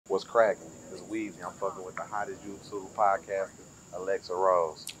What's cracking? It's Weezy. I'm fucking with the hottest YouTube podcaster, Alexa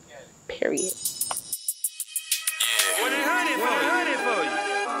Rose. Period. Yeah. 100 for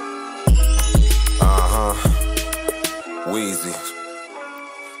you. Weezy.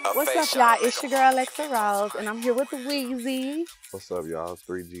 What's up, y'all? It's your girl, Alexa Rose, and I'm here with the Weezy. What's up, y'all? It's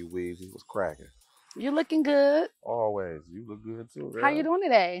 3GWeezy. What's cracking? You looking good. Always. You look good, too, girl. How you doing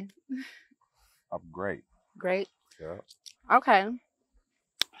today? I'm great. Great. Yeah. Okay.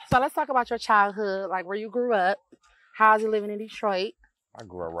 So let's talk about your childhood, like where you grew up. How's it living in Detroit? I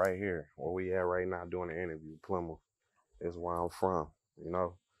grew up right here, where we at right now doing the interview. Plymouth is where I'm from, you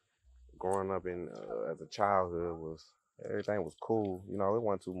know. Growing up in as a childhood everything was cool, you know. It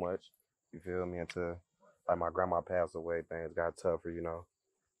wasn't too much, you feel me, until like my grandma passed away. Things got tougher, you know,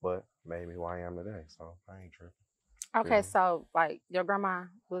 but made me who I am today, so I ain't tripping. Okay, Yeah. so like your grandma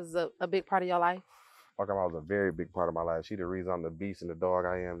was a big part of your life? My grandma was a very big part of my life. She the reason I'm the beast and the dog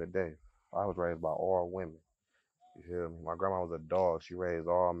I am today. I was raised by all women, you feel me. My grandma was a dog. She raised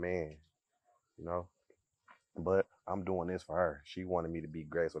all men, you know. But I'm doing this for her. She wanted me to be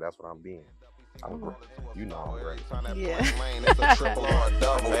great, so that's what I'm being. I'm great. You know I'm great. Yeah.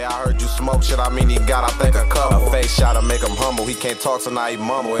 Hey, I heard you smoke shit. I mean, he got, I think, a couple. A face shot to make him humble. He can't talk, so now he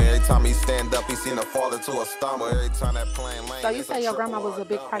mumble. Every time he stand up, he seem to fall into a stumble. Every time that plane lane. So you say your grandma was a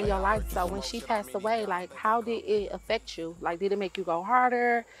big part of your life. So when she passed away, like, how did it affect you? Like, did it make you go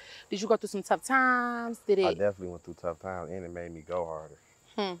harder? Did you go through some tough times? I definitely went through tough times, and it made me go harder.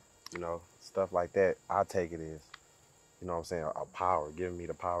 You know, stuff like that, I take it as, you know what I'm saying, a power, giving me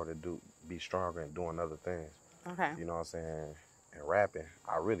the power to be stronger and doing other things. Okay. You know what I'm saying? And rapping,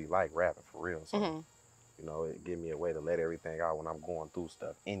 I really like rapping for real. So, you know, it give me a way to let everything out when I'm going through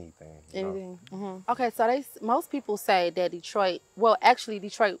stuff, anything. You know? Okay, so most people say that Detroit, well, actually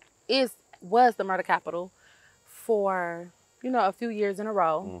Detroit was the murder capital for, you know, a few years in a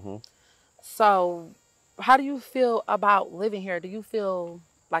row. So how do you feel about living here? Do you feel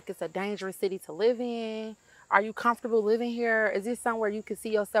like it's a dangerous city to live in? Are you comfortable living here? Is this somewhere you can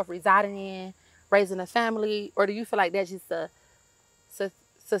see yourself residing in, raising a family? Or do you feel like that's just a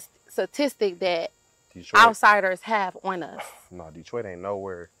statistic that Detroit, outsiders have on us? No, Detroit ain't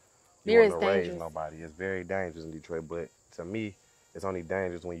nowhere you want to raise nobody. It's very dangerous in Detroit, but to me, it's only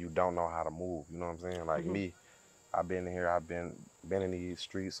dangerous when you don't know how to move. You know what I'm saying? Like me, I've been here, I've been in these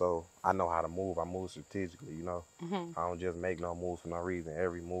streets, so I know how to move. I move strategically, you know. I don't just make no moves for no reason.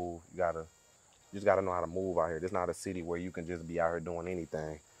 Every move, you just gotta know how to move out here. This not a city where you can just be out here doing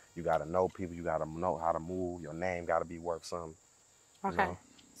anything. You gotta know people, you gotta know how to move. Your name gotta be worth something. Okay. You know?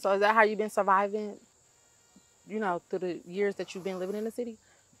 So is that how you've been surviving, you know, through the years that you've been living in the city?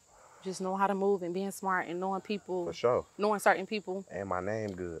 Just know how to move and being smart and knowing people. For sure. Knowing certain people. And my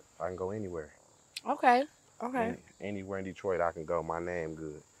name good. I can go anywhere. Okay. Okay. Anywhere in Detroit I can go. My name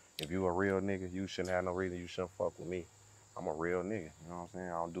good. If you a real nigga, you shouldn't have no reason you shouldn't fuck with me. I'm a real nigga. You know what I'm saying?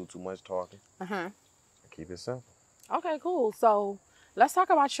 I don't do too much talking. I keep it simple. Okay, cool. So let's talk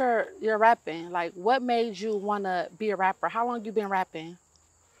about your rapping. Like, what made you want to be a rapper? How long you been rapping?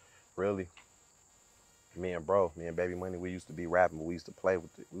 Really? Me and Baby Money, we used to be rapping, but we used to play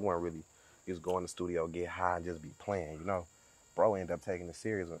with it. We weren't really, we used to go in the studio, get high, and just be playing, you know? Bro ended up taking it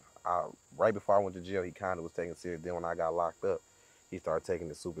serious. Right before I went to jail, he kind of was taking it serious. Then when I got locked up, he started taking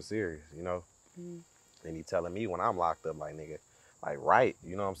it super serious, you know? And he telling me when I'm locked up, like, nigga, like, write,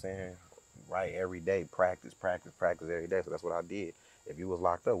 you know what I'm saying? Write every day, practice every day. So that's what I did. If you was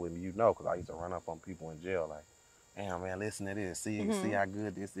locked up with me, you know, because I used to run up on people in jail, like, damn, man, listen to this. See how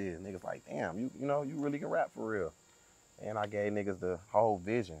good this is. Niggas like, damn, you know, you really can rap for real. And I gave niggas the whole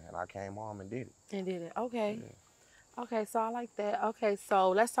vision, and I came home and did it. Okay. Yeah. Okay, so I like that. Okay, so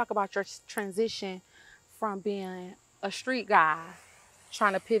let's talk about your transition from being a street guy,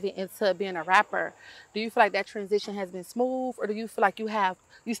 trying to pivot into being a rapper. Do you feel like that transition has been smooth, or do you feel like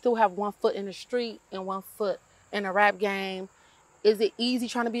you still have one foot in the street and one foot in the rap game? Is it easy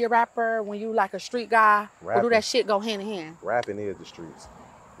trying to be a rapper when you like a street guy, or do that shit go hand in hand? Rapping is the streets.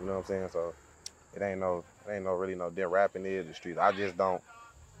 You know what I'm saying? So it ain't really no different. Rapping is the streets.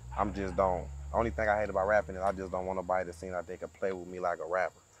 Only thing I hate about rapping is I just don't want nobody to seem like they can play with me like a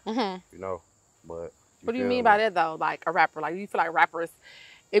rapper. You know? But what do you mean by that though? Like a rapper? Like, you feel like rappers,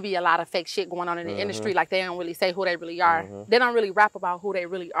 it be a lot of fake shit going on in the industry. Like, they don't really say who they really are. They don't really rap about who they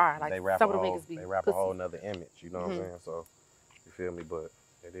really are. Like, they rap some of the niggas be they rap a whole nother image. You know what I'm saying? So you feel me? But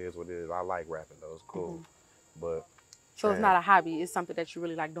it is what it is. I like rapping though. It's cool. But so it's not a hobby. It's something that you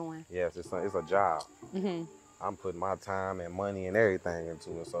really like doing. Yes, it's a job. I'm putting my time and money and everything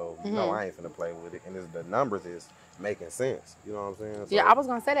into it. So you know I ain't finna play with it. And the numbers is making sense. You know what I'm saying? So, yeah, I was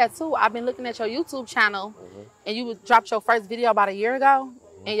gonna say that too. I've been looking at your YouTube channel, and you dropped your first video about a year ago.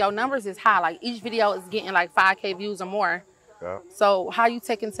 and your numbers is high. Like each video is getting like 5K views or more. Yeah. So how you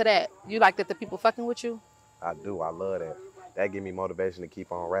taking to that? You like that the people fucking with you? I do. I love that. That give me motivation to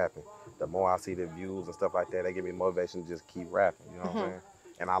keep on rapping. The more I see the views and stuff like that, they give me motivation to just keep rapping. You know what I'm saying?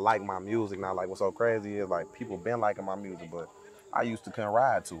 And I like my music now. Like what's so crazy is like people been liking my music, but I used to couldn't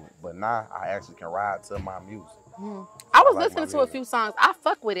ride to it. But now I actually can ride to my music. I was like listening my to a few songs. I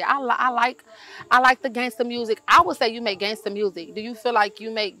fuck with it. I like the gangster music. I would say you make gangster music. Do you feel like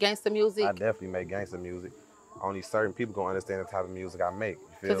you make gangster music? I definitely make gangster music. Only certain people gonna understand the type of music I make.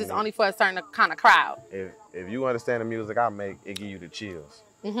 Because it's only for a certain kind of crowd. If you understand the music I make, it give you the chills.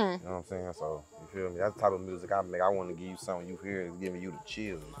 You know what I'm saying? So, you feel me? That's the type of music I make. I want to give you something you hear is giving you the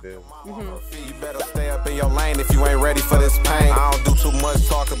chills. You feel me? You better stay up in your lane if you ain't ready for this pain. I don't do too much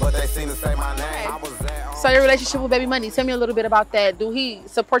talking, but they seem to say my name. I was there. So your relationship with Baby Money, tell me a little bit about that. Do he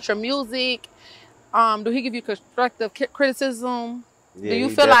support your music? Do he give you constructive criticism? Yeah,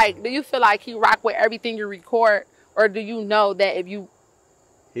 do you feel like he rock with everything you record, or do you know that if you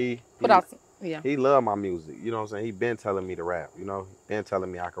put out some, he love my music, you know what I'm saying? He been telling me to rap, you know, been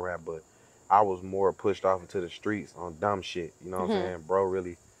telling me I can rap, but I was more pushed off into the streets on dumb shit, you know what I'm saying? Bro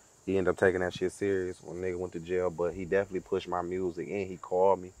really, he ended up taking that shit serious when nigga went to jail, but he definitely pushed my music and he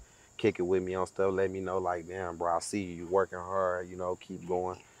called me, kick it with me on stuff, let me know like, damn bro, I see you working hard, you know, keep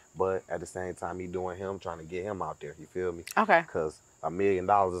going. But at the same time, he doing him, trying to get him out there, you feel me? Okay. Because $1 million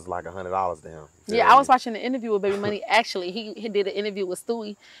is like $100 to him. Yeah, I was watching an interview with Baby Money. Actually, he did an interview with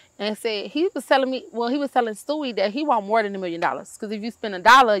Stewie and said he was telling Stewie that he want more than $1 million. Because if you spend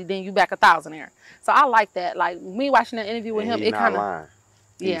 $1, then you back 1,000 there. So I like that. Like me watching that interview with him, it kind of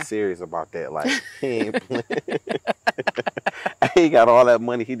He's serious about that. Like he ain't playing. He got all that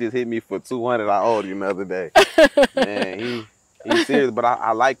money. He just hit me for $200. I owed him the other day. Man, he's serious, but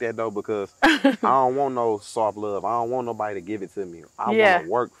I like that though because I don't want no soft love. I don't want nobody to give it to me. I want to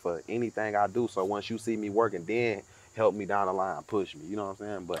work for anything I do. So once you see me working, then help me down the line, push me. You know what I'm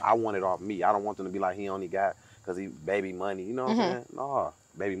saying? But I want it off me. I don't want them to be like he only got because he Baby Money. You know what I'm saying? No,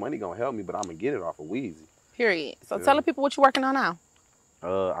 Baby Money gonna help me, but I'm gonna get it off of Weezy. Period. So tell the people what you're working on now.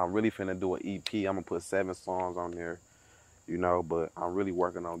 I'm really finna do an EP. I'm gonna put 7 songs on there. You know, but I'm really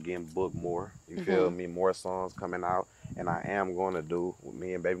working on getting booked more. You feel me? More songs coming out. And I am going to do,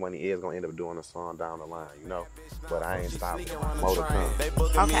 me and Baby Money is going to end up doing a song down the line, you know? But I ain't stopping. More to come.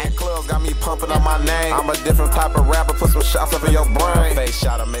 Okay. Clubs got me pumping up my name. I'm a different type of rapper. Put some shots up in your brain. Face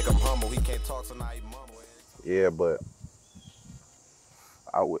shot to make him humble. He can't talk, so now he mumble. Yeah, but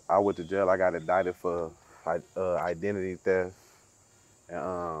I went to jail. I got indicted for identity theft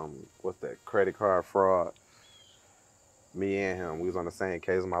and what's that? Credit card fraud. Me and him, we was on the same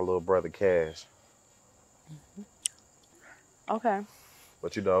case with my little brother Cash. Okay.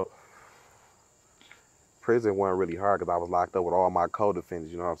 But you know, prison wasn't really hard because I was locked up with all my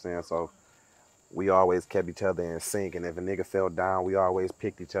co-defendants, you know what I'm saying? So we always kept each other in sync, and if a nigga fell down, we always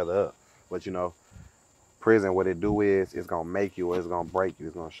picked each other up. But you know, prison, what it do is, it's gonna make you or it's gonna break you.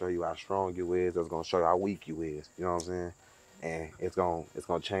 It's gonna show you how strong you is, it's gonna show you how weak you is, you know what I'm saying? And it's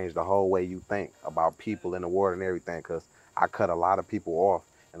gonna change the whole way you think about people in the world and everything, because I cut a lot of people off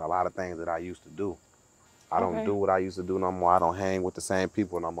and a lot of things that I used to do. I don't do what I used to do no more. I don't hang with the same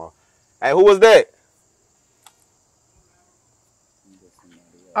people no more. Hey, who was that?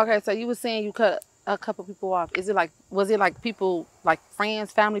 Okay, so you were saying you cut a couple people off. Was it like people, like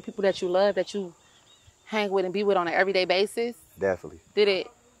friends, family, people that you love, that you hang with and be with on an everyday basis? Definitely. Did it?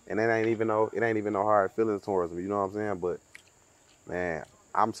 And it ain't even no hard feelings towards me, you know what I'm saying? But man,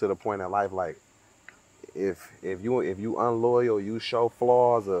 I'm to the point in life like if you unloyal, you show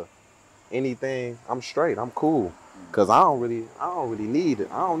flaws or anything, I'm straight. I'm cool. Cause I don't really need it.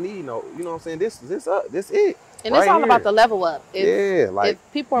 I don't need no, you know what I'm saying? This it. And it's all about the level up.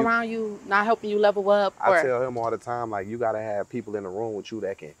 If people around you not helping you level up. I tell him all the time, like, you gotta have people in the room with you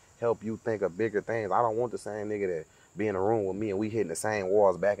that can help you think of bigger things. I don't want the same nigga that be in the room with me and we hitting the same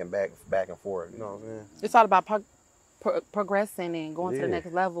walls back and forth. You know what I'm saying? It's all about progressing and going to the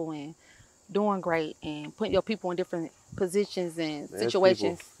next level and doing great and putting your people in different positions and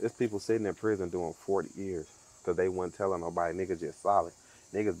situations. There's people sitting in prison doing 40 years because they wasn't telling nobody. Niggas just solid.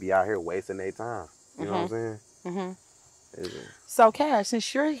 Niggas be out here wasting their time. You know what I'm saying? So, Cash,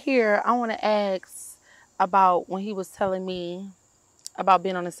 since you're here, I want to ask about when he was telling me about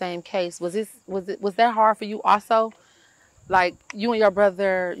being on the same case. Was that hard for you also? Like, you and your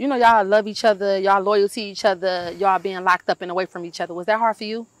brother, you know, y'all love each other, y'all loyal to each other, y'all being locked up and away from each other. Was that hard for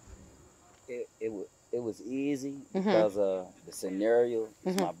you? It was easy because the scenario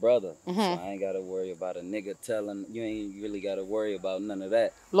is my brother. So I ain't got to worry about a nigga telling, you ain't really got to worry about none of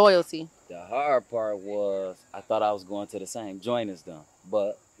that. Loyalty. The hard part was I thought I was going to the same joint as them,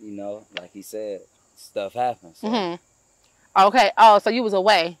 but you know, like he said, stuff happens. So. Okay. Oh, so you was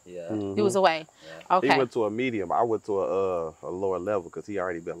away. Yeah. You was away. Yeah. Okay. He went to a medium. I went to a lower level because he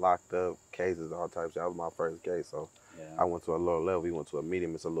already been locked up, cases, all types. That was my first case, so I went to a lower level. He went to a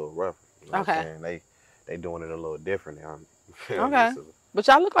medium. It's a little rougher. You know what I'm saying? They doing it a little different now. Okay. But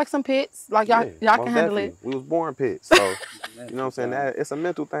y'all look like some pits. Like y'all can handle it. We was born pits, so you know what I'm saying. That it's a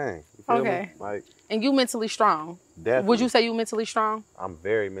mental thing. You feel me? Like, and you mentally strong. Definitely. Would you say you mentally strong? I'm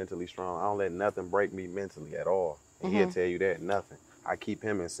very mentally strong. I don't let nothing break me mentally at all. And he'll tell you that, nothing. I keep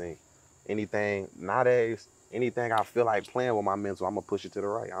him in sync. Anything, nowadays, anything I feel like playing with my mental, I'm going to push it to the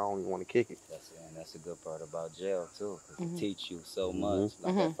right. I don't even want to kick it. That's a good part about jail, too, because it teach you so much.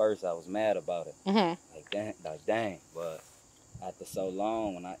 Like, at first, I was mad about it. Like, dang. But after so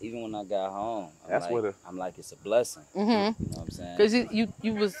long, even when I got home, I'm like, it's a blessing. You know what I'm saying? Because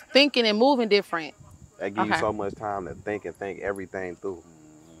you was thinking and moving different. That gives you so much time to think and think everything through.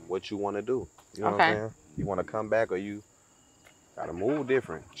 What you want to do. You know what I'm saying? You want to come back or you got to move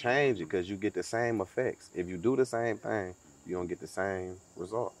different. Change it because you get the same effects. If you do the same thing, you don't get the same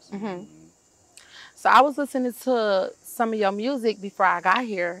results. So I was listening to some of your music before I got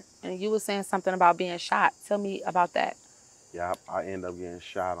here, and you were saying something about being shot. Tell me about that. Yeah, I ended up getting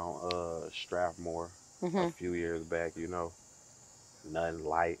shot on Strathmore a few years back, you know. Nothing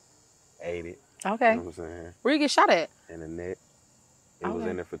light, ate it. Okay. You know what I'm saying? Where you get shot at? In the neck. It was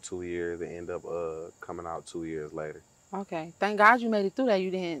in there for 2 years. It ended up coming out 2 years later. Okay. Thank God you made it through that. You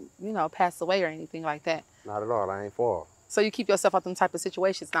didn't, pass away or anything like that. Not at all. I ain't fall. So you keep yourself out them type of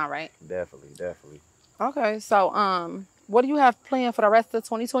situations now, right? Definitely. Okay. So what do you have planned for the rest of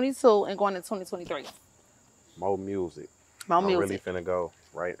 2022 and going into 2023? More music. More music. I'm really finna go,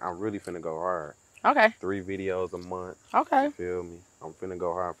 right? I'm really finna go hard. Okay. 3 videos a month. Okay. You feel me? I'm finna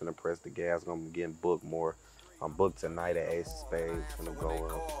go hard. I'm finna press the gas. I'm getting booked more. I'm booked tonight at Ace of Spades. Finna go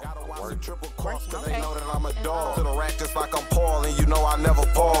up. They know that I'm a dog. To the rack just like I'm Paul, and you know I never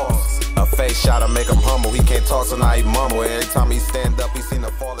pause. A face shot to make him humble. He can't talk, so now he mumble. Every time he stand up, he seem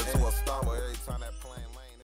to fall into a